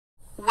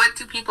what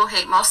do people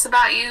hate most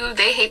about you?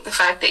 They hate the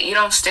fact that you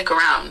don't stick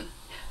around.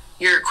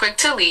 You're quick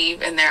to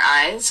leave in their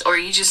eyes, or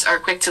you just are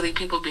quick to leave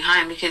people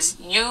behind because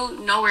you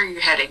know where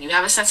you're headed. You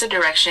have a sense of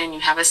direction, you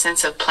have a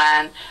sense of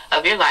plan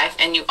of your life,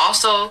 and you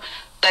also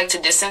like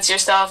to distance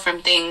yourself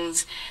from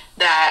things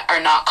that are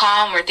not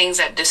calm or things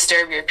that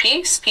disturb your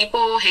peace.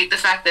 People hate the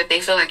fact that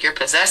they feel like you're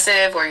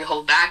possessive or you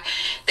hold back.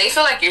 They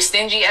feel like you're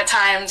stingy at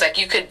times, like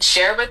you could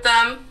share with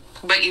them,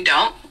 but you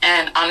don't.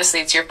 And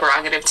honestly, it's your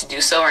prerogative to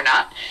do so or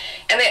not.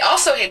 And they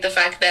also hate the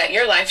fact that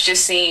your life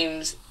just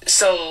seems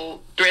so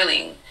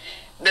thrilling.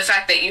 The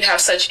fact that you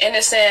have such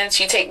innocence,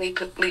 you take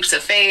leaps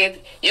of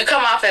faith, you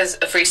come off as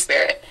a free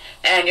spirit.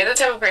 And you're the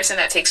type of person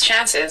that takes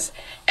chances.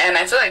 And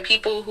I feel like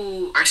people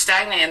who are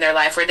stagnant in their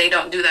life where they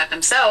don't do that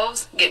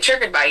themselves get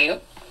triggered by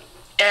you.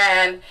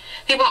 And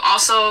people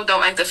also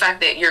don't like the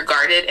fact that you're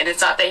guarded. And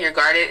it's not that you're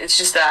guarded, it's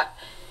just that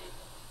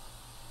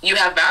you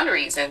have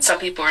boundaries. And some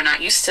people are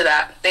not used to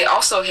that. They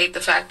also hate the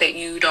fact that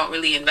you don't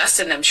really invest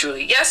in them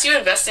truly. Yes, you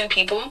invest in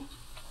people,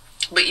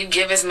 but you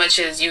give as much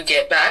as you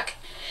get back.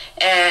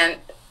 And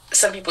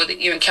some people that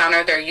you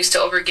encounter, they're used to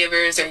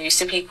overgivers. They're used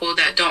to people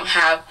that don't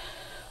have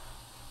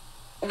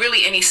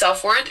really any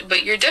self-worth,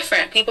 but you're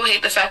different. People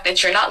hate the fact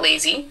that you're not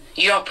lazy,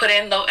 you don't put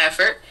in low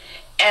effort,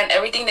 and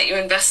everything that you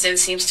invest in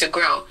seems to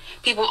grow.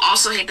 People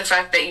also hate the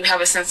fact that you have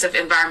a sense of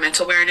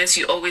environmental awareness.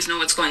 You always know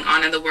what's going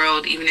on in the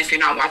world, even if you're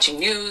not watching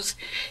news.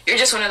 You're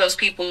just one of those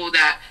people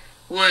that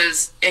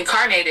was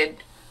incarnated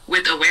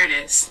with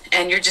awareness,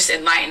 and you're just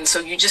enlightened,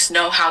 so you just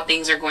know how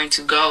things are going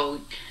to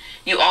go.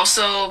 You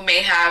also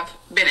may have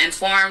been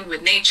informed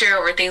with nature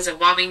or things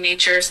involving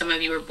nature. Some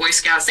of you were Boy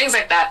Scouts, things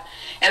like that.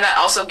 And that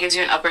also gives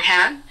you an upper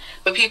hand.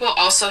 But people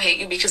also hate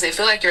you because they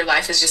feel like your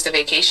life is just a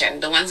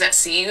vacation. The ones that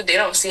see you, they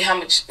don't see how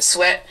much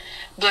sweat,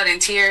 blood,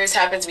 and tears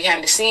happens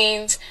behind the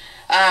scenes.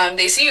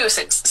 They see you as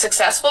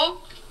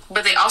successful,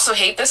 but they also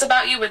hate this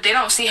about you, but they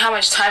don't see how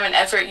much time and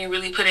effort you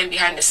really put in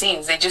behind the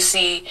scenes. They just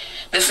see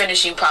the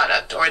finishing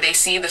product, or they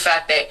see the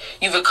fact that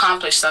you've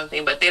accomplished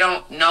something, but they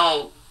don't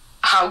know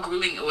how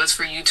grueling it was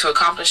for you to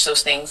accomplish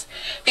those things.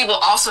 People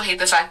also hate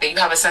the fact that you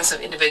have a sense of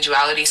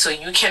individuality, so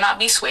you cannot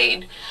be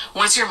swayed.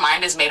 Once your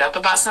mind is made up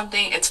about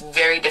something, it's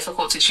very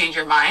difficult to change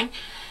your mind.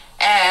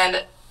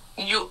 And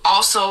you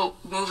also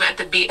move at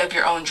the beat of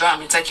your own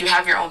drum. It's like you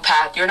have your own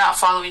path. You're not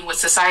following what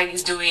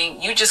society's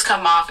doing. You just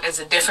come off as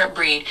a different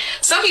breed.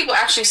 Some people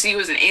actually see you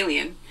as an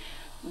alien.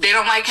 They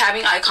don't like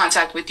having eye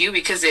contact with you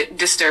because it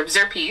disturbs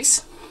their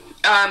peace.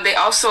 They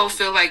also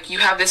feel like you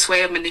have this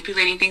way of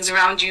manipulating things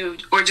around you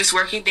or just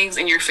working things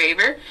in your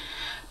favor.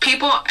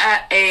 People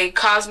at a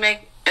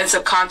cosmic and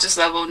subconscious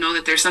level know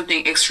that there's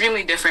something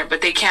extremely different, but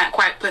they can't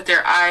quite put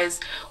their eyes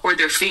or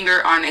their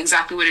finger on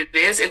exactly what it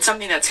is. It's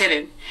something that's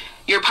hidden.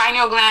 Your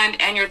pineal gland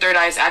and your third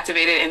eye is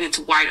activated and it's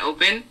wide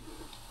open.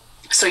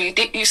 So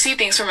you see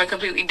things from a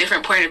completely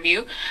different point of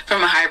view,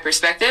 from a higher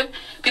perspective.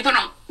 People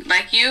don't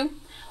like you,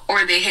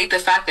 or they hate the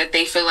fact that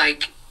they feel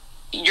like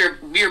you're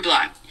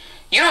blunt.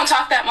 You don't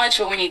talk that much,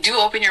 but when you do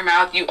open your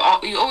mouth, you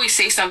always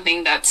say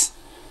something that's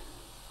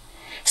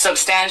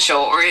substantial,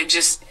 or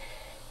it's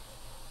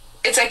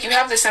like you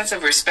have this sense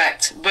of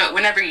respect. But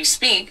whenever you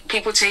speak,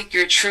 people take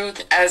your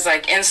truth as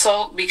like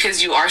insult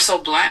because you are so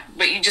blunt,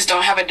 but you just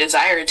don't have a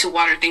desire to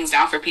water things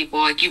down for people.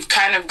 Like you've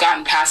kind of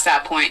gotten past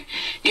that point.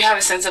 You have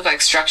a sense of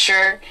like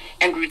structure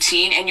and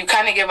routine, and you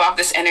kind of give off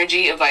this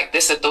energy of like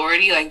this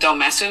authority, like don't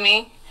mess with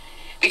me,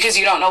 because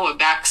you don't know what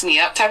backs me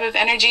up type of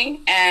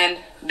energy. And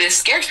this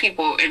scares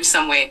people in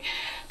some way.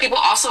 People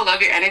also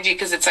love your energy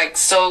because it's like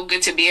so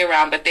good to be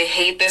around, but they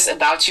hate this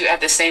about you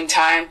at the same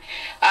time.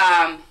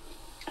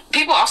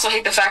 People also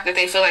hate the fact that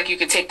they feel like you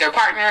could take their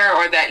partner,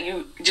 or that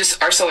you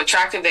just are so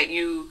attractive that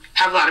you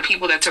have a lot of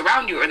people that's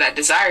around you or that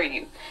desire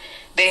you.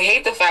 They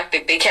hate the fact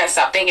that they can't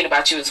stop thinking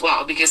about you as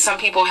well, because some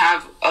people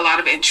have a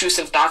lot of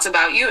intrusive thoughts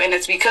about you, and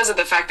it's because of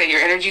the fact that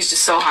your energy is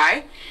just so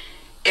high.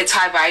 It's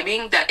high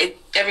vibing that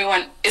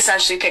everyone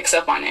essentially picks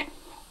up on it.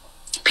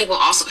 People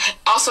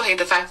also hate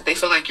the fact that they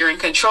feel like you're in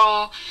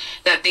control,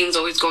 that things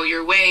always go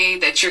your way,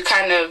 that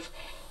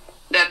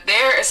that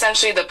they're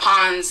essentially the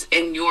pawns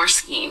in your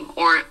scheme,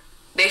 or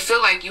they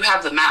feel like you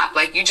have the map,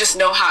 like you just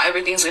know how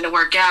everything's going to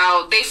work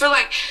out. They feel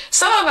like,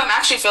 some of them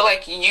actually feel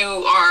like you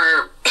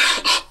are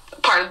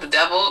part of the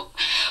devil,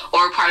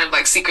 or part of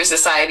like secret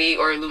society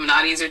or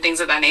Illuminatis or things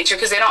of that nature,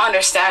 because they don't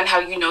understand how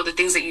you know the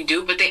things that you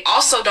do. But they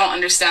also don't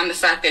understand the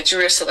fact that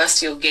you're a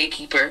celestial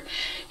gatekeeper.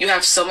 You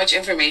have so much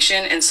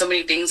information and so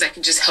many things that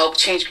can just help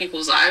change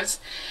people's lives,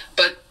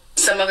 but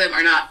some of them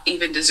are not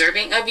even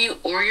deserving of you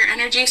or your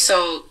energy,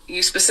 so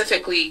you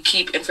specifically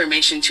keep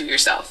information to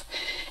yourself.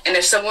 And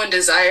if someone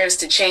desires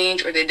to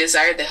change or they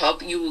desire the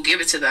help, you will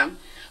give it to them,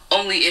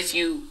 only if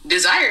you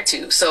desire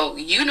to. So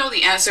you know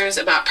the answers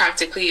about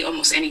practically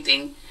almost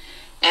anything.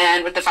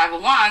 And with the Five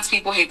of Wands,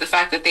 people hate the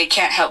fact that they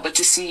can't help but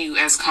to see you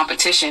as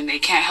competition. They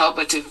can't help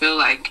but to feel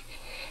like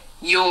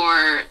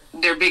you're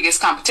their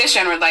biggest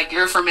competition, or like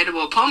you're a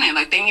formidable opponent,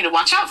 like they need to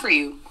watch out for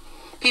you.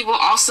 People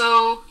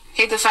also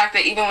hate the fact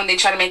that even when they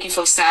try to make you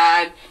feel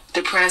sad,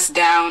 depressed,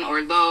 down,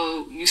 or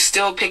low, you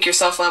still pick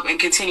yourself up and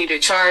continue to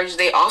charge.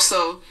 They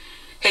also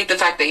hate the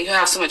fact that you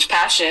have so much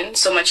passion,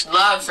 so much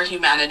love for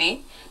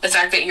humanity, the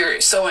fact that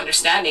you're so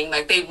understanding.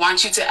 Like, they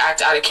want you to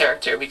act out of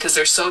character because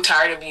they're so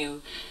tired of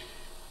you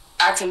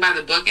acting by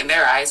the book in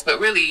their eyes, but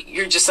really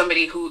you're just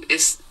somebody who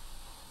is,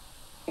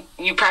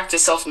 you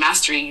practice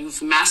self-mastery.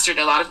 You've mastered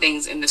a lot of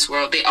things in this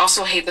world. They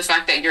also hate the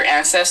fact that your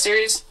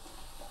ancestors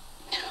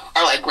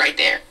are like right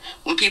there.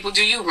 When people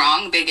do you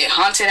wrong, they get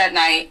haunted at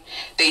night,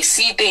 they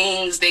see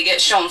things, they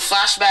get shown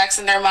flashbacks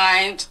in their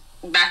mind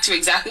back to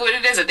exactly what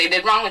it is that they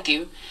did wrong with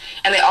you.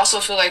 And they also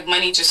feel like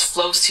money just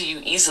flows to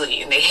you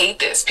easily, and they hate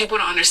this. People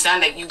don't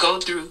understand that you go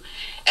through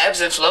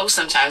ebbs and flows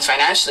sometimes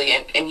financially,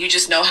 and you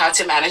just know how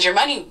to manage your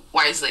money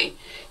wisely.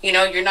 You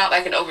know, you're not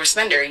like an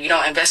overspender. You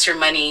don't invest your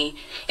money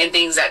in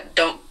things that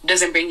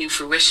doesn't bring you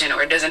fruition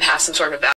or doesn't have some sort of value.